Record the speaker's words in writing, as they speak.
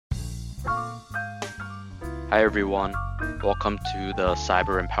Hi everyone, welcome to the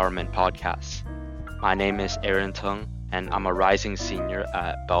Cyber Empowerment Podcast. My name is Aaron Tung, and I'm a rising senior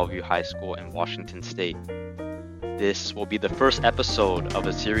at Bellevue High School in Washington State. This will be the first episode of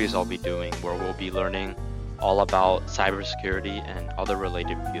a series I'll be doing where we'll be learning all about cybersecurity and other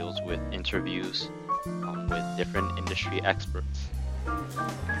related fields with interviews with different industry experts.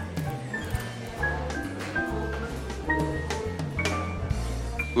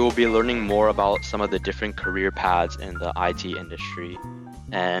 We will be learning more about some of the different career paths in the IT industry,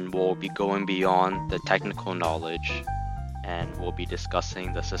 and we'll be going beyond the technical knowledge, and we'll be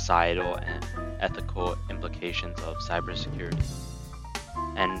discussing the societal and ethical implications of cybersecurity.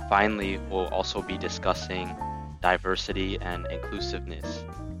 And finally, we'll also be discussing diversity and inclusiveness,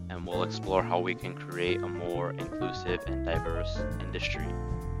 and we'll explore how we can create a more inclusive and diverse industry.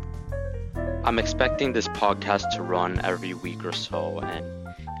 I'm expecting this podcast to run every week or so, and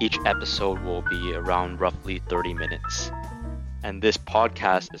each episode will be around roughly 30 minutes. And this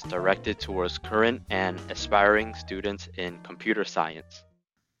podcast is directed towards current and aspiring students in computer science.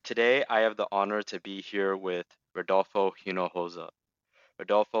 Today, I have the honor to be here with Rodolfo Hinojosa.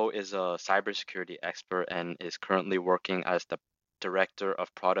 Rodolfo is a cybersecurity expert and is currently working as the Director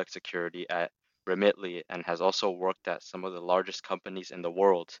of Product Security at Remitly, and has also worked at some of the largest companies in the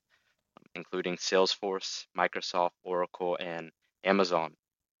world, including Salesforce, Microsoft, Oracle, and Amazon.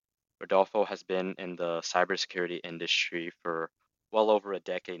 Rodolfo has been in the cybersecurity industry for well over a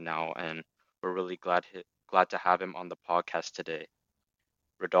decade now, and we're really glad to have him on the podcast today.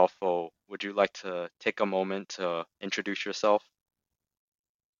 Rodolfo, would you like to take a moment to introduce yourself?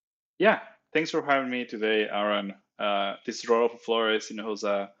 Yeah, thanks for having me today, Aaron. This is Rodolfo Flores in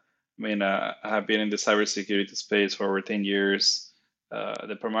Hinojosa. I have been in the cybersecurity space for over 10 years.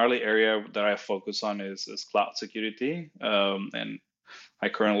 The primarily area that I focus on is cloud security. And I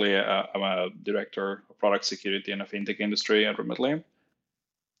currently am a director of product security in the fintech industry at Remitly.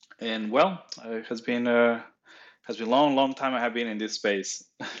 And well, it has been a long, long time I have been in this space.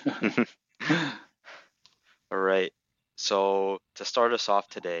 All right. So to start us off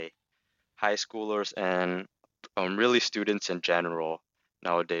today, high schoolers and really students in general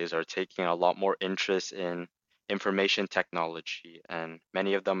nowadays are taking a lot more interest in information technology, and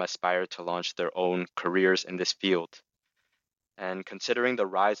many of them aspire to launch their own careers in this field. And considering the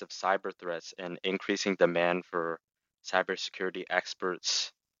rise of cyber threats and increasing demand for cybersecurity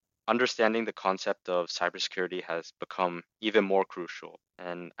experts, understanding the concept of cybersecurity has become even more crucial.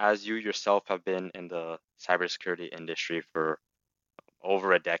 And as you yourself have been in the cybersecurity industry for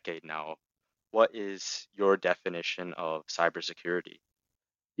over a decade now, what is your definition of cybersecurity?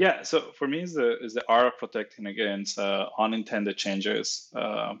 Yeah, so for me, is the art of protecting against unintended changes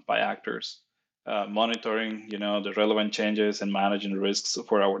by actors, monitoring, the relevant changes and managing risks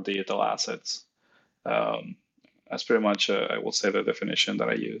for our digital assets. Um, that's pretty much, I will say, the definition that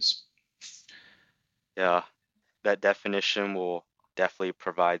I use. Yeah, that definition will definitely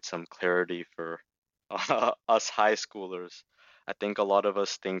provide some clarity for us high schoolers. I think a lot of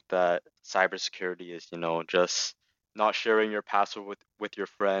us think that cybersecurity is, just not sharing your password with your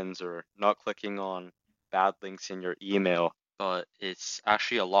friends or not clicking on bad links in your email, but it's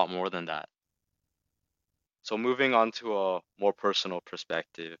actually a lot more than that. So moving on to a more personal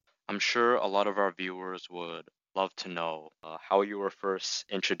perspective, I'm sure a lot of our viewers would love to know how you were first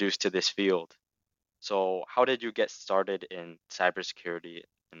introduced to this field. So, how did you get started in cybersecurity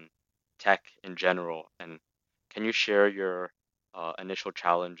and tech in general? And can you share your initial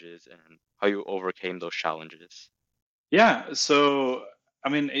challenges and how you overcame those challenges? Yeah, so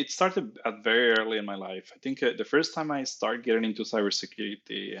it started at very early in my life. I think the first time I started getting into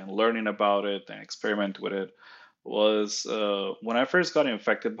cybersecurity and learning about it and experiment with it was when I first got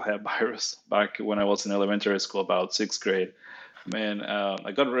infected by a virus back when I was in elementary school, about sixth grade.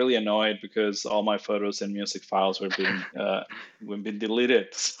 I got really annoyed because all my photos and music files were being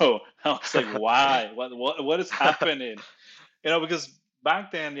deleted. So I was like, why? What is happening? Because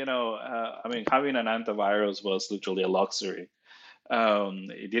back then, having an antivirus was literally a luxury.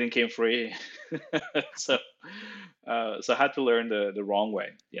 It didn't came free, so so I had to learn the wrong way.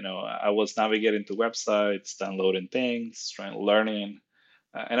 I was navigating to websites, downloading things, learning,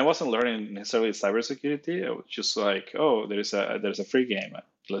 and I wasn't learning necessarily cybersecurity. I was just like, oh, there's a free game,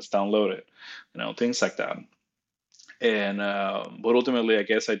 let's download it, things like that. And but ultimately, I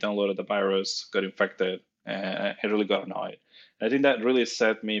guess I downloaded the virus, got infected, and I really got annoyed. I think that really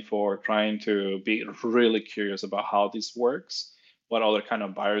set me for trying to be really curious about how this works, what other kind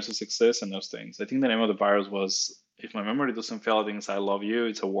of viruses exist, and those things. I think the name of the virus was, if my memory doesn't fail, I think it's "I love you."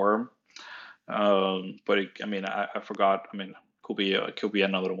 It's a worm, but I forgot. Could be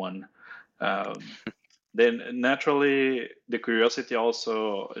another one. Um, then naturally, the curiosity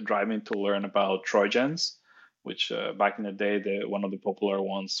also drive me to learn about Trojans, which back in the day, one of the popular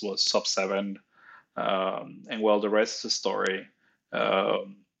ones was Sub 7. And well, the rest is a story.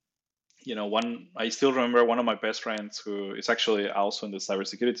 Um, one I still remember one of my best friends who is actually also in the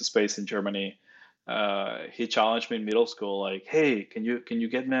cybersecurity space in Germany. He challenged me in middle school, like, "Hey, can you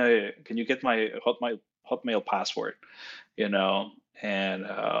get my Hotmail password?" You know, and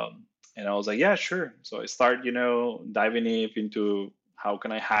I was like, "Yeah, sure." So I start, diving deep into how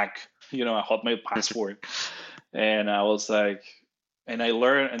can I hack, a Hotmail password, and I was like, and I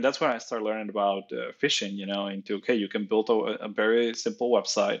learned, and that's when I started learning about phishing. Into okay, you can build a very simple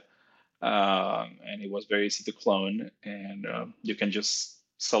website, and it was very easy to clone, and you can just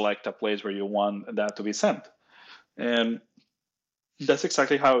select a place where you want that to be sent, and that's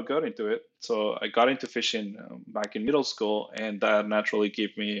exactly how I got into it. So I got into fishing back in middle school, and that naturally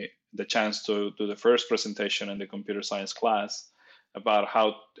gave me the chance to do the first presentation in the computer science class about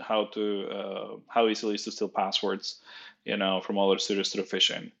how easily it is to steal passwords, from other students through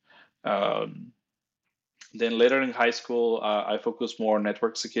phishing. Um, then later in high school, I focused more on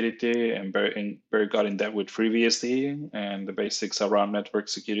network security and very got in depth with FreeBSD and the basics around network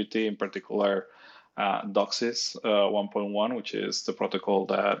security, in particular DOCSIS 1.1, which is the protocol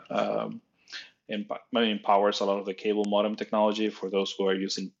that empowers a lot of the cable modem technology for those who are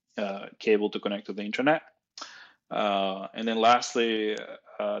using cable to connect to the internet. And then lastly,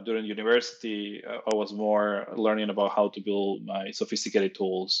 during university, I was more learning about how to build my sophisticated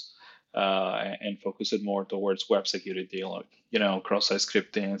tools and focus it more towards web security, like, cross-site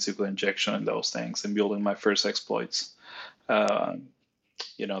scripting, SQL injection, and those things, and building my first exploits, uh,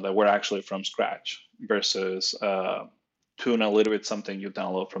 that were actually from scratch versus tune a little bit something you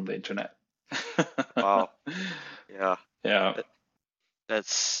download from the internet. Wow. Yeah. Yeah. That,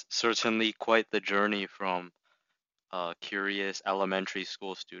 that's certainly quite the journey from a curious elementary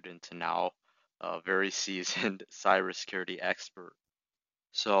school student to now a very seasoned cybersecurity expert.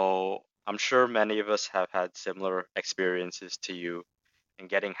 So I'm sure many of us have had similar experiences to you in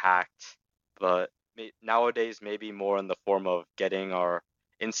getting hacked, but nowadays maybe more in the form of getting our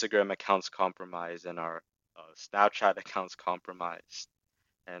Instagram accounts compromised and our Snapchat accounts compromised.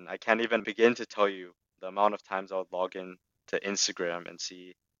 And I can't even begin to tell you the amount of times I would log in to Instagram and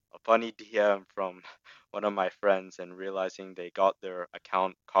see a funny DM from one of my friends and realizing they got their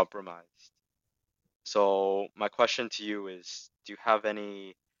account compromised. So my question to you is, do you have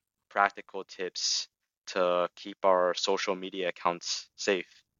any practical tips to keep our social media accounts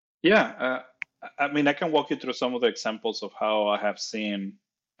safe? Yeah, I mean, I can walk you through some of the examples of how I have seen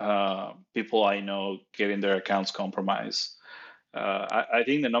people I know getting their accounts compromised. I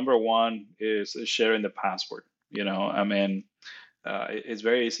think the number one is sharing the password. I mean, it's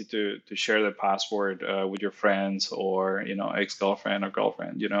very easy to share the password with your friends or ex-girlfriend or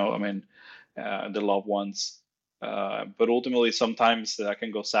girlfriend. I mean, the loved ones. But ultimately, sometimes that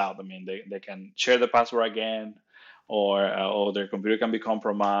can go south. I mean, they can share the password again, or their computer can be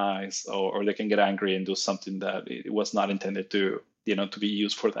compromised, or they can get angry and do something that it was not intended to be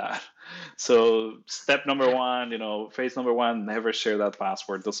used for that. So step number one, phase number one, never share that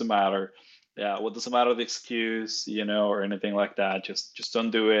password. Doesn't matter. Yeah, what doesn't matter the excuse, or anything like that. Just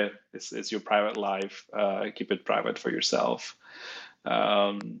don't do it. It's your private life. Keep it private for yourself.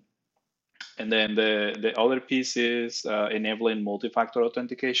 Um, and then the other piece is enabling multi-factor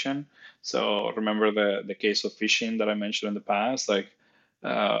authentication. So remember the case of phishing that I mentioned in the past. Like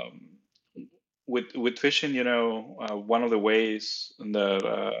um, with phishing, one of the ways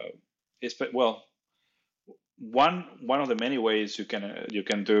that is well, one of the many ways you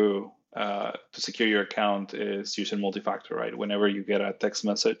can do to secure your account is using multi-factor, right? Whenever you get a text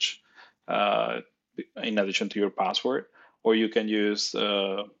message, uh, in addition to your password, or you can use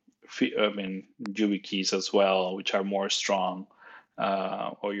YubiKeys as well, which are more strong,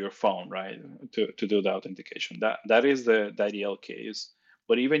 or your phone, right, to do the authentication. That is the ideal case.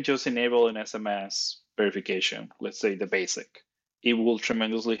 But even just enable an SMS verification, let's say the basic, it will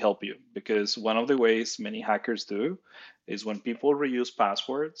tremendously help you, because one of the ways many hackers do is when people reuse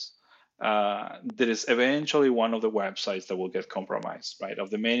passwords, there is eventually one of the websites that will get compromised, right? Of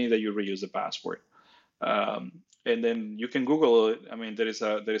the many that you reuse the password. And then you can Google it. I mean, there is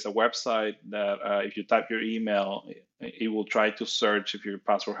a website that if you type your email, it will try to search if your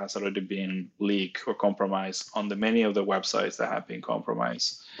password has already been leaked or compromised on the many of the websites that have been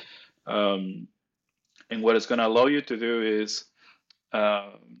compromised. Um, and what it's going to allow you to do is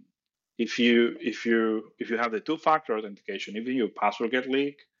um, if you have the two-factor authentication, even your password get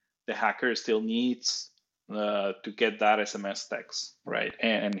leaked, the hacker still needs to get that SMS text, right?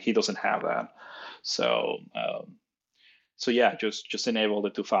 And he doesn't have that. So so yeah, just enable the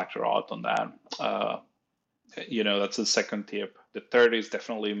two-factor auth on that. That's the second tip. The third is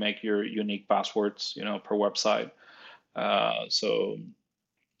definitely make your unique passwords, per website. So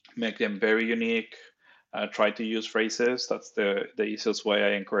make them very unique. Try to use phrases. That's the easiest way.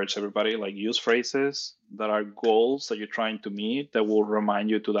 I encourage everybody, like, use phrases that are goals that you're trying to meet that will remind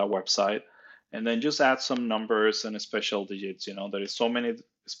you to that website. And then just add some numbers and special digits. There is so many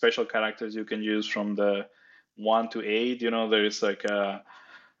special characters you can use from the 1 to 8. There is like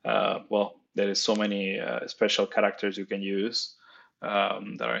there is so many special characters you can use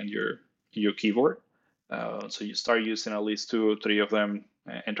that are in your keyboard. So you start using at least 2 or 3 of them,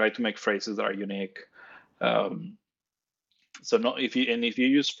 and try to make phrases that are unique. Um, so no, if you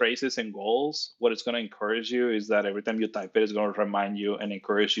use phrases and goals, what it's going to encourage you is that every time you type it, it's going to remind you and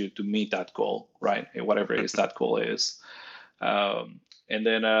encourage you to meet that goal, right? And whatever it is that goal is. And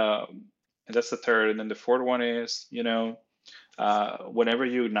then and that's the third. And then the fourth one is, whenever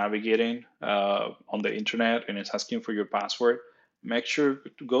you're navigating on the internet and it's asking for your password, make sure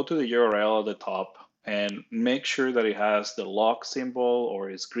to go to the URL at the top and make sure that it has the lock symbol or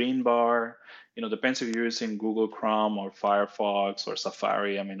its green bar. Depends if you're using Google Chrome or Firefox or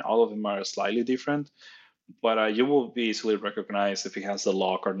Safari. I mean, all of them are slightly different, but you will be easily recognized if it has the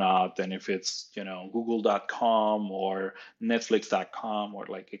lock or not, and if it's google.com or netflix.com, or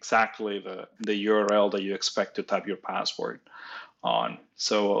like exactly the URL that you expect to type your password on.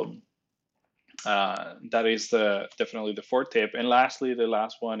 So that is definitely the fourth tip. And lastly, the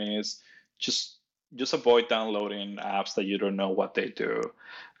last one is just just avoid downloading apps that you don't know what they do.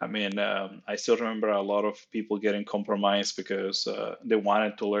 I mean, I still remember a lot of people getting compromised because they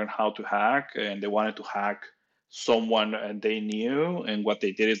wanted to learn how to hack, and they wanted to hack someone and they knew. And what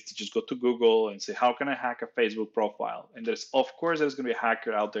they did is to just go to Google and say, how can I hack a Facebook profile? And of course there's going to be a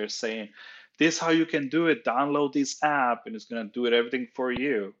hacker out there saying, this is how you can do it, download this app and it's going to do it everything for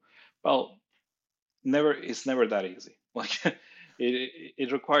you. Well, it's never that easy. Like,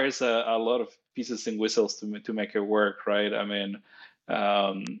 it requires a lot of pieces and whistles to make it work, right? I mean,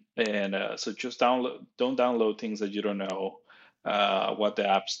 and so just don't download things that you don't know what the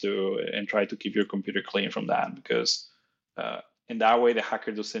apps do, and try to keep your computer clean from that, because in that way the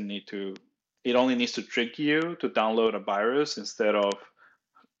hacker doesn't need to. It only needs to trick you to download a virus instead of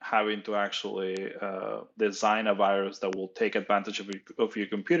having to actually design a virus that will take advantage of your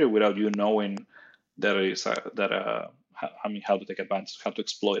computer without you knowing that is how to take advantage, how to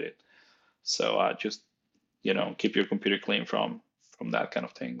exploit it. So just keep your computer clean from that kind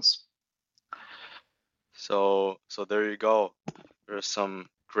of things. So there you go. There's some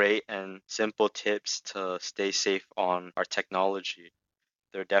great and simple tips to stay safe on our technology.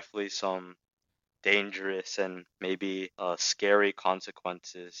 There are definitely some dangerous and maybe scary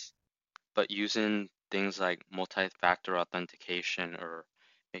consequences, but using things like multi-factor authentication or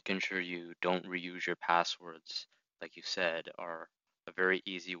making sure you don't reuse your passwords, like you said, are a very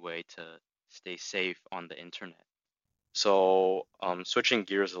easy way to stay safe on the internet. So, switching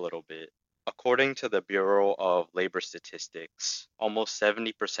gears a little bit, according to the Bureau of Labor Statistics, almost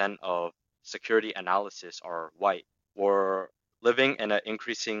 70% of security analysts are white. We're living in an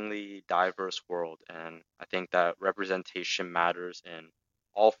increasingly diverse world, and I think that representation matters in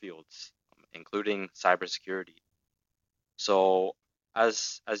all fields, including cybersecurity. So,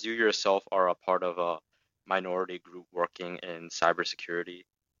 as you yourself are a part of a minority group working in cybersecurity,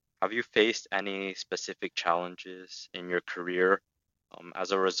 have you faced any specific challenges in your career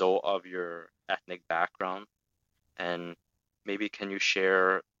as a result of your ethnic background? And maybe can you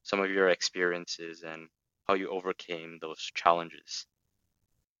share some of your experiences and how you overcame those challenges?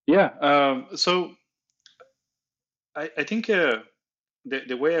 Yeah. So I think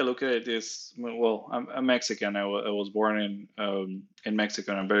the way I look at it is, well, I'm Mexican. I was born in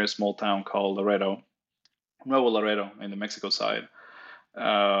Mexico, in a very small town called Laredo, Nuevo Laredo, in the Mexico side.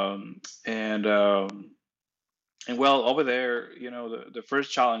 Um, and um, and well, over there, the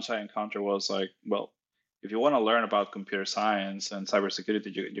first challenge I encountered was like, well, if you want to learn about computer science and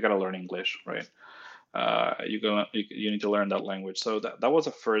cybersecurity, you got to learn English, right? You need to learn that language. So that was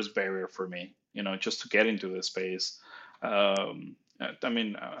the first barrier for me, just to get into this space. I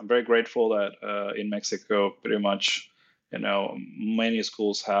mean, I'm very grateful that in Mexico, pretty much, many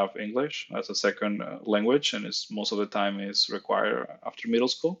schools have English as a second language, and it's most of the time is required after middle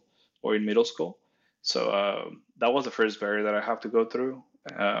school or in middle school. So that was the first barrier that I have to go through.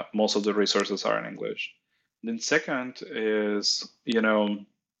 Most of the resources are in English. Then second is,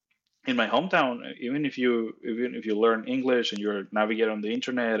 in my hometown, even if you learn English and you're navigate on the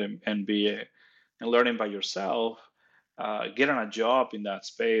internet and be and learning by yourself, getting a job in that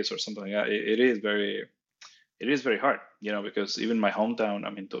space or something like that, it is very hard, because even my hometown,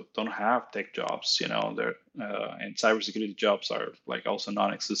 I mean, don't have tech jobs, there, and cybersecurity jobs are like also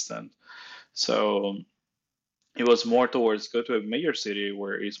non-existent. So it was more towards go to a major city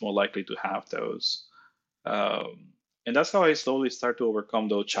where it's more likely to have those. And that's how I slowly start to overcome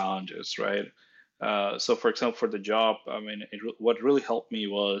those challenges, right? So, for example, for the job, I mean, what really helped me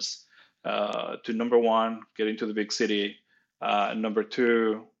was to number one, get into the big city. Number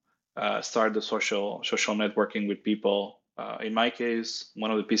two, start the social networking with people. In my case,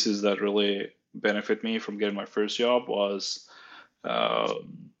 one of the pieces that really benefit me from getting my first job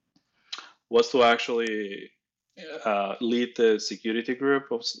um, was to actually lead the security group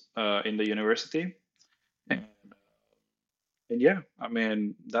in the university. And yeah, I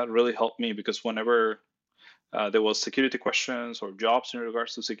mean, that really helped me because whenever there was security questions or jobs in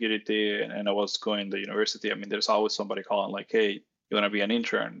regards to security, and I was going to university, I mean, there's always somebody calling like, "Hey, you want to be an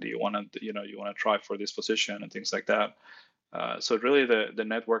intern? Do you want to, you want to try for this position and things like that." So really, the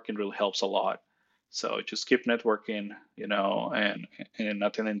networking really helps a lot. So just keep networking, and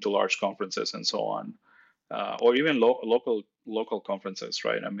attending to large conferences and so on, or even local conferences,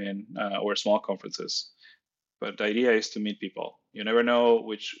 right? I mean, or small conferences. But the idea is to meet people. You never know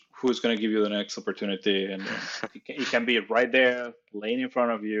who's going to give you the next opportunity, and it can be right there, laying in front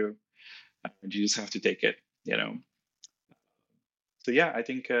of you, and you just have to take it. So yeah, I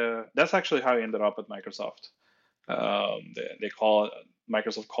think that's actually how I ended up at Microsoft. They call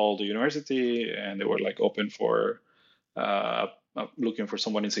Microsoft called the university, and they were like open for looking for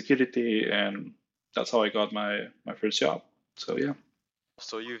someone in security, and that's how I got my first job. So yeah.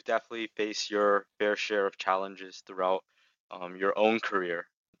 So you've definitely faced your fair share of challenges throughout your own career.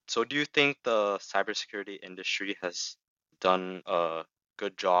 So do you think the cybersecurity industry has done a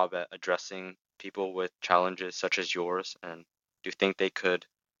good job at addressing people with challenges such as yours? And do you think they could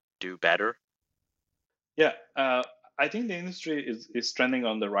do better? Yeah, I think the industry is trending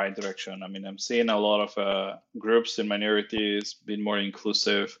on the right direction. I mean, I'm seeing a lot of groups and minorities being more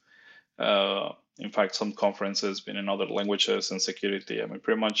inclusive. In fact, some conferences being in other languages and security. I mean,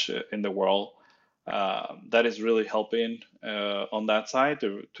 pretty much in the world. That is really helping on that side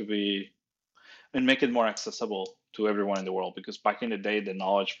to be and make it more accessible to everyone in the world. Because back in the day, the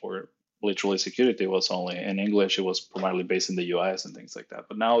knowledge for literally security was only in English. It was primarily based in the US and things like that.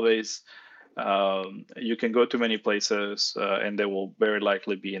 But nowadays, you can go to many places, and they will very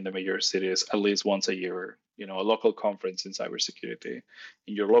likely be in the major cities at least once a year. A local conference in cybersecurity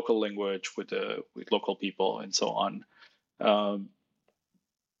in your local language with local people and so on. Um,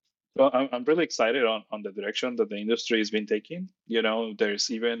 well, I'm really excited on the direction that the industry has been taking. There's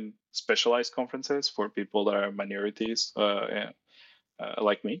even specialized conferences for people that are minorities,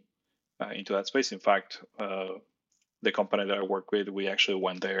 like me, into that space. In fact, the company that I work with, we actually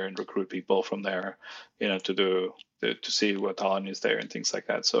went there and recruit people from there, to see what talent is there and things like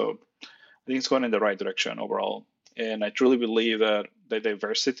that. So I think it's going in the right direction overall. And I truly believe that the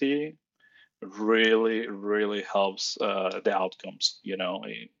diversity really, really helps the outcomes.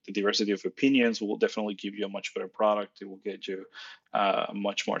 The diversity of opinions will definitely give you a much better product. It will get you a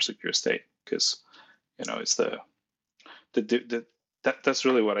much more secure state because it's the that's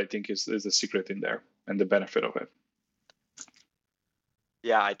really what I think is the secret in there and the benefit of it.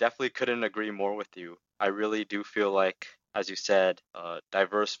 Yeah, I definitely couldn't agree more with you. I really do feel like, as you said,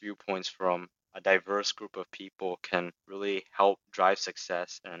 diverse viewpoints from a diverse group of people can really help drive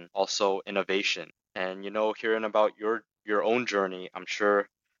success and also innovation. And hearing about your own journey, I'm sure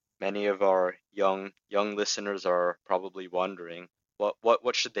many of our young listeners are probably wondering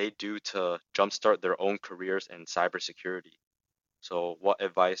what should they do to jumpstart their own careers in cybersecurity. So what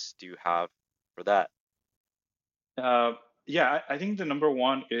advice do you have for that? Uh, yeah, I think the number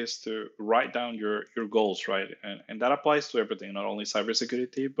one is to write down your goals, right? And that applies to everything, not only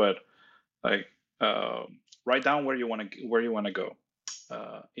cybersecurity, but like write down where you want to go.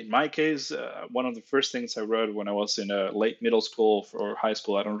 In my case, one of the first things I wrote when I was in a late middle school or high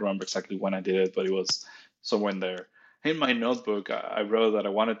school, I don't remember exactly when I did it, but it was somewhere in there. In my notebook, I wrote that I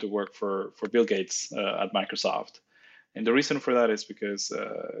wanted to work for Bill Gates at Microsoft. And the reason for that is because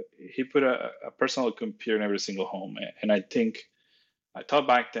he put a personal computer in every single home. And I thought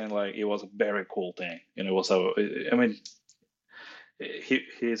back then like it was a very cool thing. And it was I mean,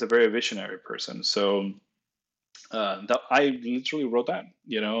 he's a very visionary person. So I literally wrote that,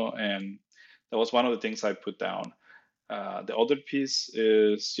 and that was one of the things I put down. The other piece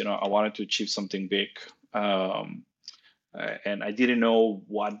is, I wanted to achieve something big, and I didn't know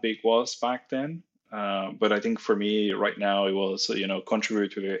what big was back then. But I think for me right now, it was,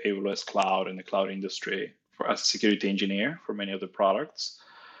 contribute to the AWS cloud and the cloud industry for as a security engineer for many of the products.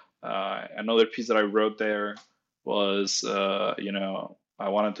 Another piece that I wrote there was, I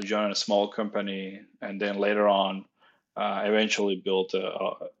wanted to join a small company, and then later on, eventually built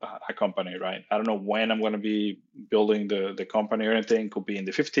a company, right? I don't know when I'm going to be building the company or anything. Could be in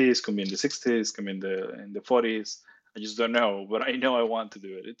the 50s, could be in the 60s, could be in the 40s. I just don't know, but I know I want to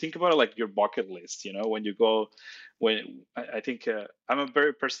do it. Think about it like your bucket list. When you go, when I think I'm a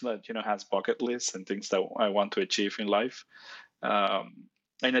very person that has bucket lists and things that I want to achieve in life. Um,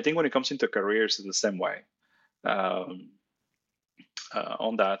 and I think when it comes into careers, it's the same way. Um,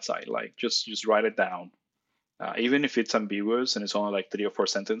 on that side, like just write it down, even if it's ambiguous and it's only like 3 or 4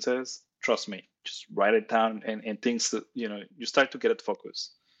 sentences. Trust me, just write it down, and things that you start to get it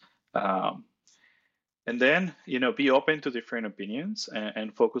focused. Um, and then be open to different opinions,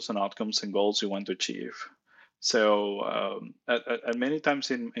 and focus on outcomes and goals you want to achieve. So at many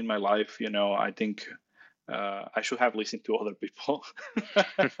times in my life, I think I should have listened to other people,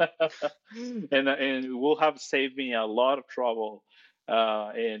 and it will have saved me a lot of trouble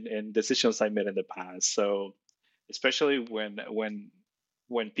in decisions I made in the past. So especially when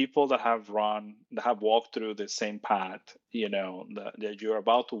people that have walked through the same path, that you're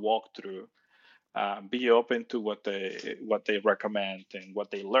about to walk through, be open to what they recommend and what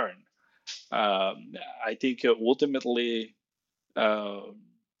they learn. I think ultimately, uh,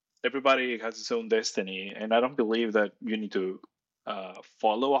 everybody has his own destiny, and I don't believe that you need to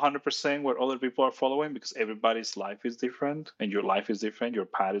follow 100% what other people are following, because everybody's life is different, and your life is different, your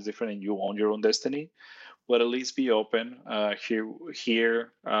path is different, and you own your own destiny. But at least be open.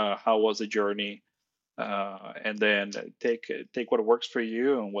 Hear how was the journey, and then take what works for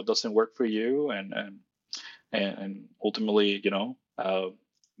you and what doesn't work for you, and ultimately,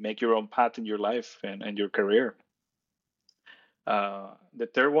 make your own path in your life and your career. The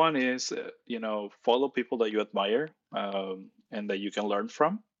third one is, follow people that you admire, and that you can learn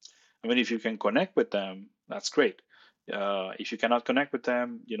from. I mean, if you can connect with them, that's great. If you cannot connect with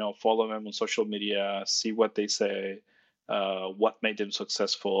them, follow them on social media, see what they say, what made them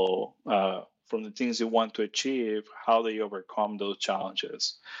successful, from the things you want to achieve, how they overcome those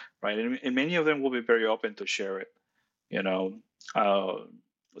challenges, right? And many of them will be very open to share it, you know. Uh,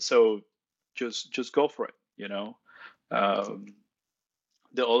 so just go for it, Um,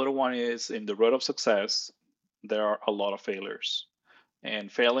 the other one is, in the road of success, there are a lot of failures, and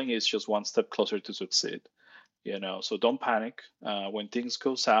failing is just one step closer to succeed. So don't panic when things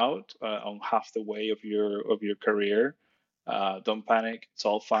goes out on half the way of your career. Don't panic; it's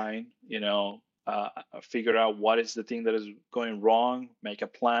all fine. Figure out what is the thing that is going wrong. Make a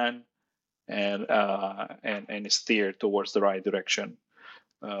plan, and steer towards the right direction.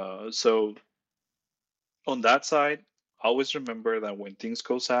 So on that side, always remember that when things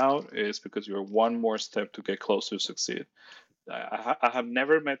goes out, it's because you're one more step to get closer to succeed. I have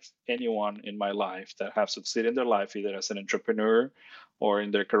never met anyone in my life that have succeeded in their life, either as an entrepreneur or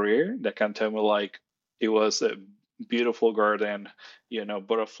in their career, that can tell me like it was a beautiful garden,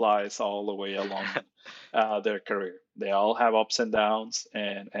 butterflies all the way along their career. They all have ups and downs,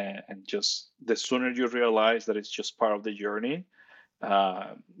 and just the sooner you realize that it's just part of the journey,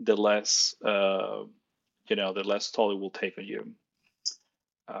 the less toll it will take on you.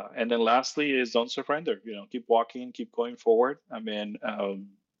 And then lastly is, don't surrender. Keep walking, keep going forward. I mean,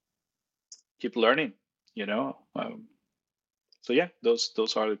 keep learning. You know. So yeah, those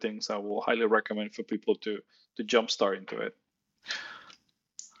are the things I will highly recommend for people to jumpstart into it.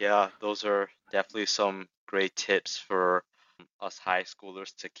 Yeah, those are definitely some great tips for us high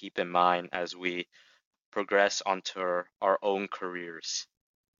schoolers to keep in mind as we progress onto our own careers.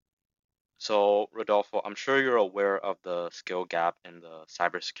 So, Rodolfo, I'm sure you're aware of the skill gap in the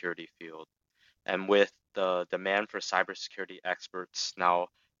cybersecurity field. And with the demand for cybersecurity experts now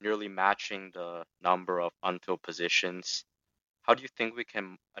nearly matching the number of unfilled positions, how do you think we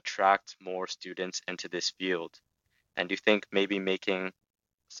can attract more students into this field? And do you think maybe making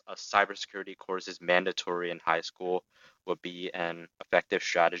a cybersecurity courses mandatory in high school would be an effective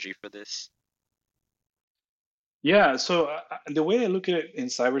strategy for this? Yeah. So the way I look at it in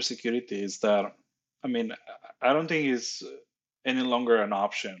cybersecurity is that, I mean, I don't think it's any longer an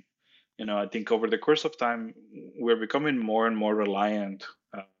option. I think over the course of time, we're becoming more and more reliant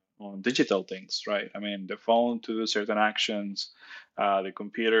on digital things, right? I mean, the phone to do certain actions, the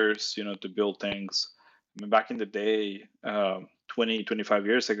computers, to build things. I mean, back in the day, 20, 25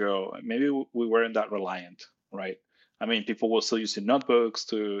 years ago, maybe we weren't that reliant, right? I mean, people were still using notebooks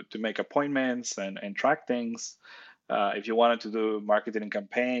to make appointments and track things. If you wanted to do marketing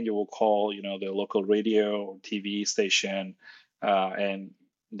campaign, you will call, the local radio or TV station, and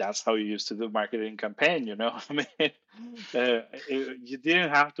that's how you used to do marketing campaign. I mean, you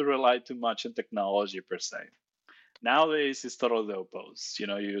didn't have to rely too much on technology per se. Nowadays, it's totally the opposite.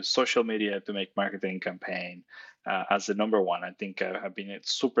 You use social media to make marketing campaign as the number one. I think have been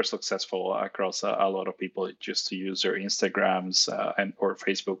super successful across a lot of people just to use their Instagrams and or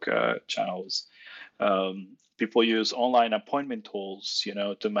Facebook channels. People use online appointment tools,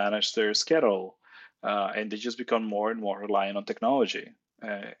 to manage their schedule, and they just become more and more reliant on technology.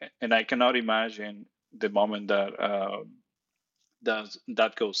 And I cannot imagine the moment that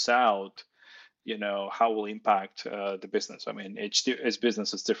goes south, how will impact the business. I mean, each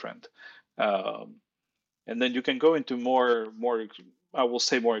business is different. Um, and then you can go into more I will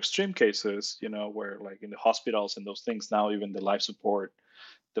say more extreme cases, where like in the hospitals and those things now, even the life support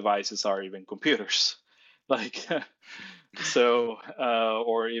devices are even computers. Like, so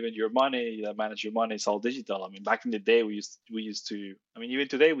or even your money that manage your money is all digital. I mean, back in the day, we used to, I mean, even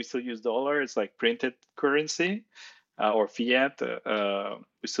today we still use dollar. It's like printed currency, or fiat.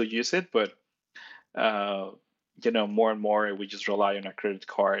 We still use it, but uh, more and more we just rely on a credit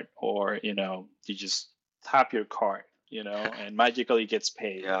card, or you just tap your card, and magically it gets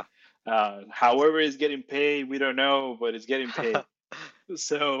paid. Yeah. However, it's getting paid, we don't know, but it's getting paid.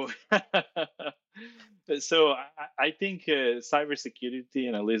 So, so I think cybersecurity,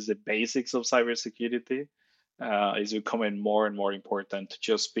 and at least the basics of cybersecurity, is becoming more and more important to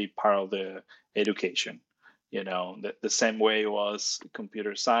just be part of the education. The same way it was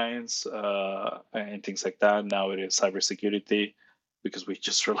computer science and things like that. Now it is cybersecurity because we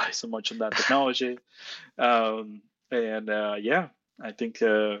just rely so much on that technology. And yeah, I think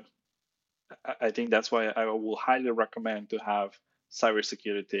I think that's why I will highly recommend to have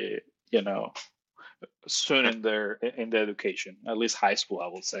cybersecurity, soon in the education, at least high school, I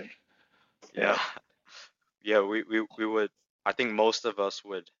will say. Yeah. Yeah. Yeah, we would, I think most of us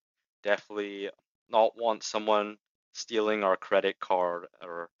would definitely not want someone stealing our credit card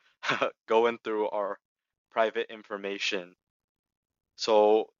or going through our private information.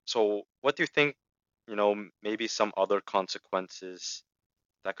 So what do you think, maybe some other consequences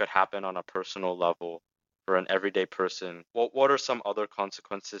that could happen on a personal level for an everyday person? What are some other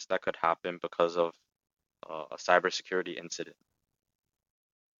consequences that could happen because of a cybersecurity incident?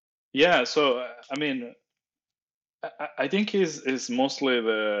 Yeah. So, I mean, I think is mostly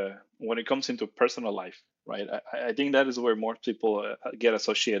the when it comes into personal life, right? I think that is where more people get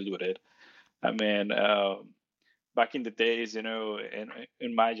associated with it. I mean, back in the days,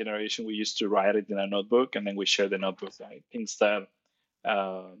 in my generation, we used to write it in a notebook, and then we share the notebook, right? Things that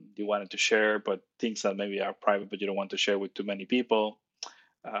you wanted to share, but things that maybe are private, but you don't want to share with too many people.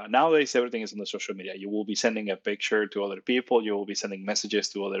 Nowadays, everything is on the social media. You will be sending a picture to other people. You will be sending messages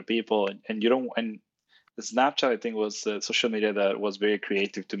to other people, and you don't. And Snapchat, I think, was social media that was very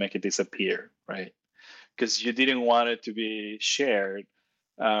creative to make it disappear, right? Because you didn't want it to be shared,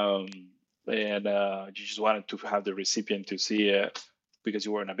 um, and you just wanted to have the recipient to see it because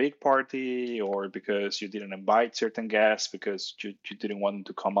you were in a big party, or because you didn't invite certain guests because you didn't want them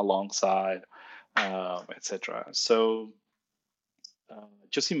to come alongside, etc. So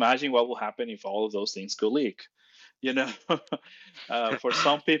just imagine what will happen if all of those things go leak. you know for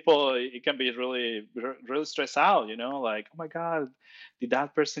some people it can be really stressed out, like, oh my god, did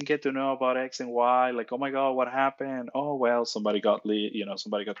that person get to know about X and Y? Like, oh my god, what happened? Oh well, somebody got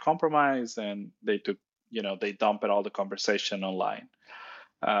compromised, and they took, they dumped all the conversation online,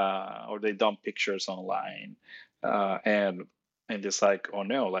 or they dump pictures online, and it's like, oh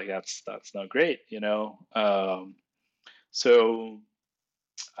no, like that's not great. So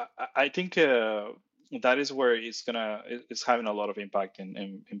I think that is where it's having a lot of impact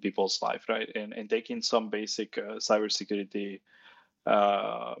in people's life, right? And taking some basic cybersecurity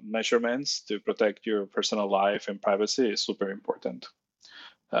measurements to protect your personal life and privacy is super important.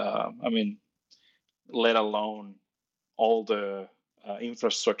 I mean, let alone all the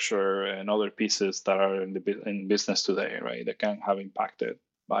infrastructure and other pieces that are in business today, right? That can have impacted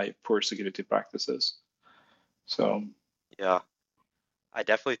by poor security practices. So Yeah. I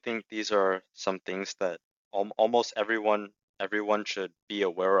definitely think these are some things that almost everyone should be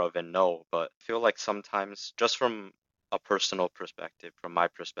aware of and know, but I feel like sometimes just from a personal perspective, from my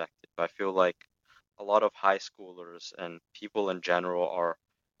perspective, I feel like a lot of high schoolers and people in general are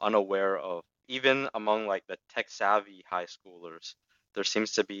unaware of, even among like the tech savvy high schoolers, there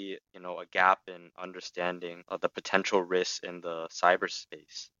seems to be, a gap in understanding of the potential risks in the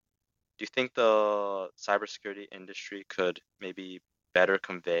cyberspace. Do you think the cybersecurity industry could maybe better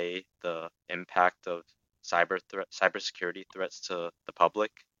convey the impact of cybersecurity threats to the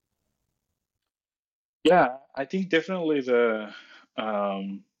public? Yeah, I think definitely the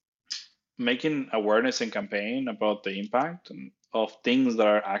um, making awareness and campaign about the impact of things that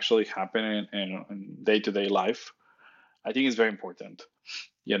are actually happening in day-to-day life, I think is very important.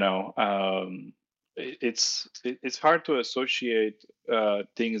 You know, it's hard to associate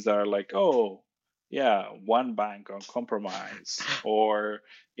things that are like, oh, yeah, one bank on compromise, or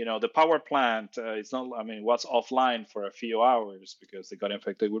the power plant. It's not. I mean, was offline for a few hours because they got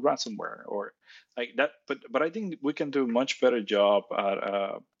infected with ransomware, or like that. But I think we can do a much better job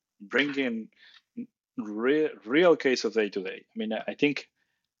at bringing real case of day to day. I mean, I think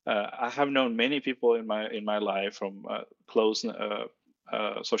I have known many people in my life from close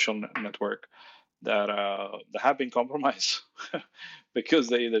social network that have been compromised because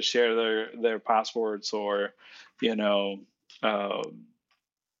they either share their passwords or you know um,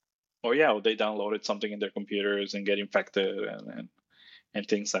 or yeah, or they downloaded something in their computers and get infected and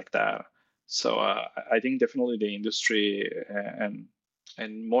things like that. So I think definitely the industry and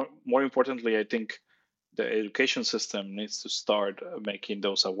more importantly, I think the education system needs to start making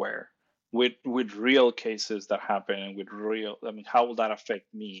those aware with real cases that happen and with real. I mean, how will that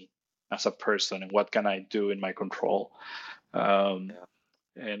affect me as a person, and what can I do in my control? Um,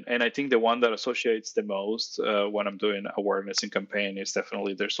 Yeah. and I think the one that associates the most when I'm doing awareness and campaign is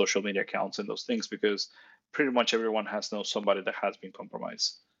definitely their social media accounts and those things, because pretty much everyone has known somebody that has been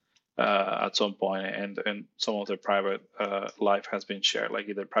compromised at some point, and some of their private life has been shared, like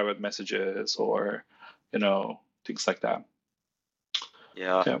either private messages or things like that.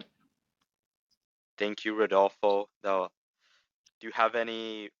 Yeah. Yeah. Thank you, Rodolfo. Now, do you have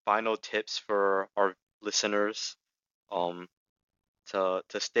any final tips for our listeners um to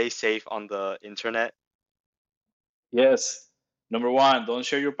stay safe on the internet? Yes. Number one, don't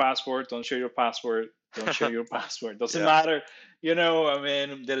share your password. Don't share your password. Don't share your password. Doesn't Yeah. matter. I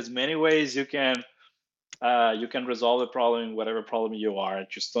mean, there's many ways you can resolve the problem in whatever problem you are.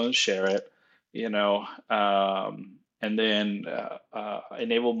 Just don't share it. And then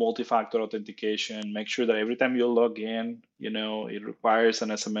enable multi-factor authentication. Make sure that every time you log in, it requires an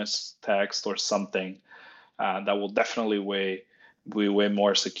SMS text or something that will definitely be way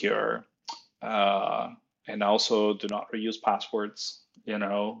more secure. Uh, and also, do not reuse passwords.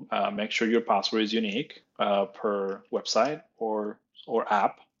 Make sure your password is unique per website or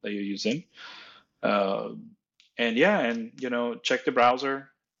app that you're using. Um, and yeah, and check the browser.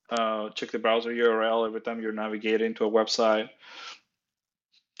 Check the browser URL every time you're navigating to a website.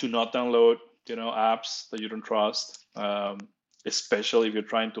 Do not download, apps that you don't trust, especially if you're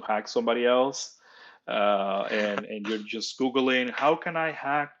trying to hack somebody else. And you're just Googling, how can I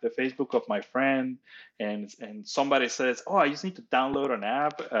hack the Facebook of my friend? And somebody says, oh, I just need to download an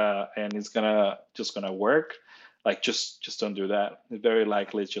app, and it's gonna work. Like, just don't do that. It's very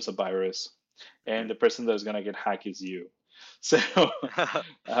likely it's just a virus, and the person that's gonna get hacked is you. So,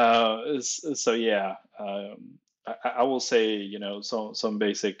 so yeah, I will say, some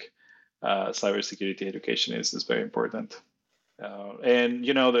basic cybersecurity education is very important. And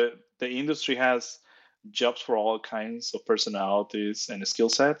the industry has jobs for all kinds of personalities and skill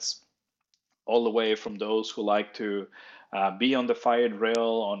sets, all the way from those who like to be on the fired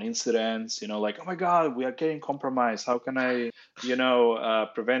rail on incidents, like, oh my God, we are getting compromised. How can I,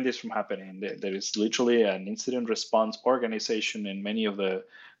 prevent this from happening? There is literally an incident response organization in many of the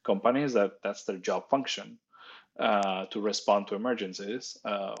companies that's their job function to respond to emergencies.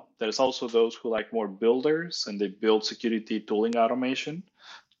 There's also those who like more builders, and they build security tooling automation,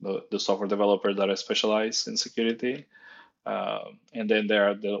 the software developers that are specialized in security. And then there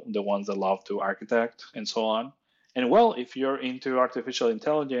are the ones that love to architect and so on. And well, if you're into artificial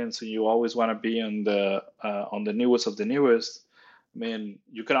intelligence and you always want to be on the newest of the newest, I mean,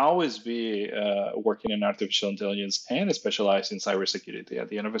 you can always be working in artificial intelligence and specialize in cybersecurity. At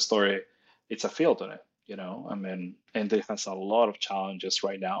the end of the story, it's a field on it, I mean, and it has a lot of challenges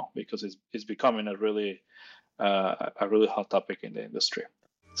right now because it's becoming a really hot topic in the industry.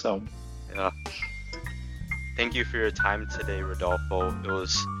 So Yeah. Thank you for your time today, Rodolfo. It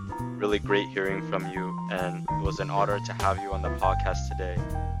was really great hearing from you, and it was an honor to have you on the podcast today.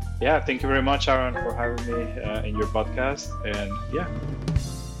 yeah, thank you very much, Aaron, for having me in your podcast. And yeah,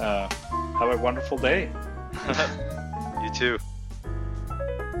 have a wonderful day. You too.